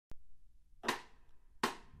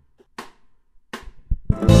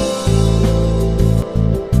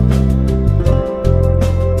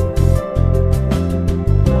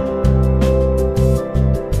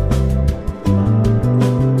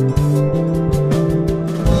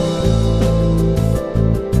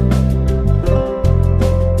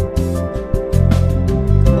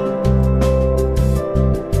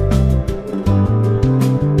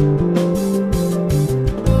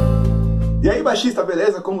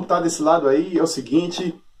beleza? Como tá desse lado aí? É o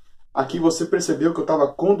seguinte, aqui você percebeu que eu estava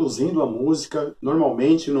conduzindo a música,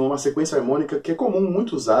 normalmente numa sequência harmônica que é comum,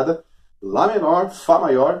 muito usada, Lá menor, Fá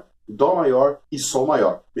maior, Dó maior e Sol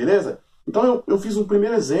maior, beleza? Então eu fiz um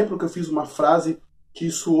primeiro exemplo, que eu fiz uma frase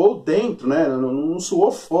que soou dentro, né? Não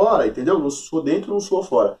soou fora, entendeu? Não soou dentro, não soou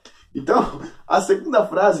fora. Então, a segunda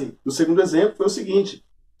frase do segundo exemplo foi o seguinte,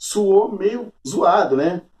 soou meio zoado,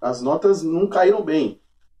 né? As notas não caíram bem.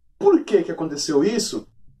 Por que que aconteceu isso?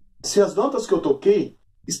 Se as notas que eu toquei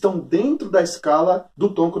estão dentro da escala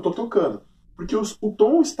do tom que eu estou tocando. Porque o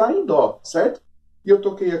tom está em Dó, certo? E eu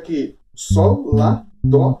toquei aqui Sol, Lá,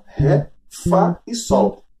 Dó, Ré, Fá e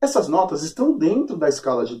Sol. Essas notas estão dentro da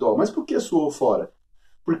escala de Dó. Mas por que soou fora?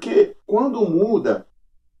 Porque quando muda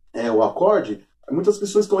o acorde, muitas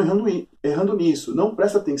pessoas estão errando nisso. Não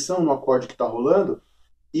presta atenção no acorde que está rolando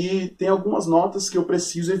e tem algumas notas que eu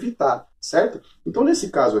preciso evitar, certo? Então, nesse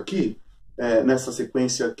caso aqui, nessa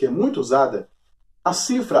sequência que é muito usada, a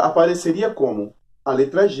cifra apareceria como a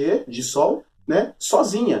letra G de Sol, né,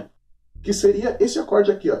 sozinha, que seria esse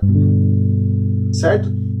acorde aqui, ó, certo?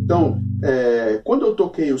 Então, quando eu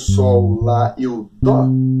toquei o Sol, Lá e o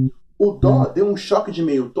Dó deu um choque de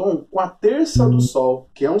meio tom com a terça do Sol,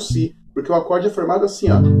 que é um Si, porque o acorde é formado assim,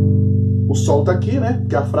 ó. O Sol tá aqui, né,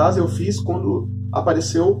 que a frase eu fiz quando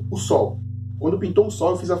apareceu o Sol. Quando pintou o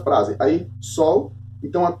Sol, eu fiz a frase. Aí, Sol,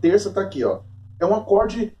 então a terça tá aqui, ó. É um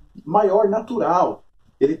acorde maior, natural.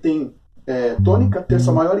 Ele tem tônica,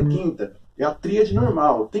 terça maior e quinta. É a tríade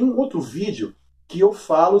normal. Tem um outro vídeo que eu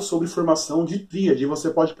falo sobre formação de tríade. Você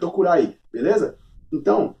pode procurar aí, beleza?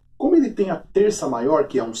 Então, como ele tem a terça maior,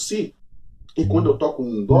 que é um Si, e quando eu toco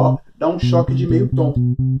um Dó, dá um choque de meio tom,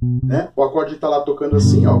 né? O acorde está lá tocando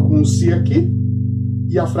assim, ó, com um Si aqui,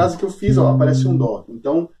 e a frase que eu fiz, ó, aparece um Dó.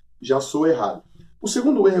 Então, já sou errado. O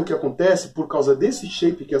segundo erro que acontece por causa desse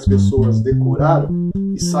shape que as pessoas decoraram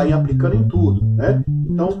e saem aplicando em tudo, né?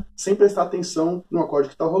 Então, sem prestar atenção no acorde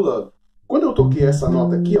que está rolando. Quando eu toquei essa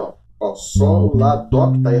nota aqui, ó, Sol, Lá,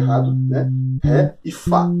 Dó, que está errado, né? Ré e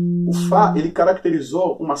Fá. O Fá, ele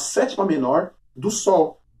caracterizou uma sétima menor do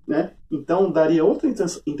Sol, né? Então, daria outra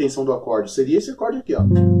intenção do acorde. Seria esse acorde aqui, ó.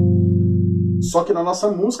 Só que na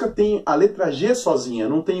nossa música tem a letra G sozinha,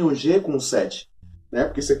 não tem o G com 7. Né?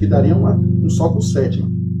 Porque isso aqui daria um Sol com sétima.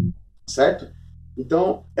 Certo?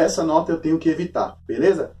 Então, essa nota eu tenho que evitar.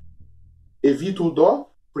 Beleza? Evito o Dó,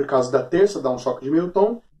 por causa da terça, dá um choque de meio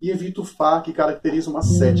tom. E evito o Fá, que caracteriza uma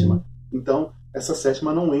sétima. Então, essa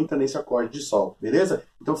sétima não entra nesse acorde de Sol. Beleza?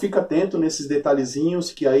 Então, fica atento nesses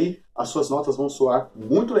detalhezinhos, que aí as suas notas vão soar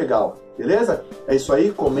muito legal. Beleza? É isso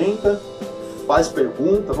aí, comenta, faz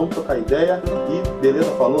pergunta, vamos trocar ideia. E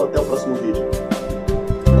beleza, falou, até o próximo vídeo.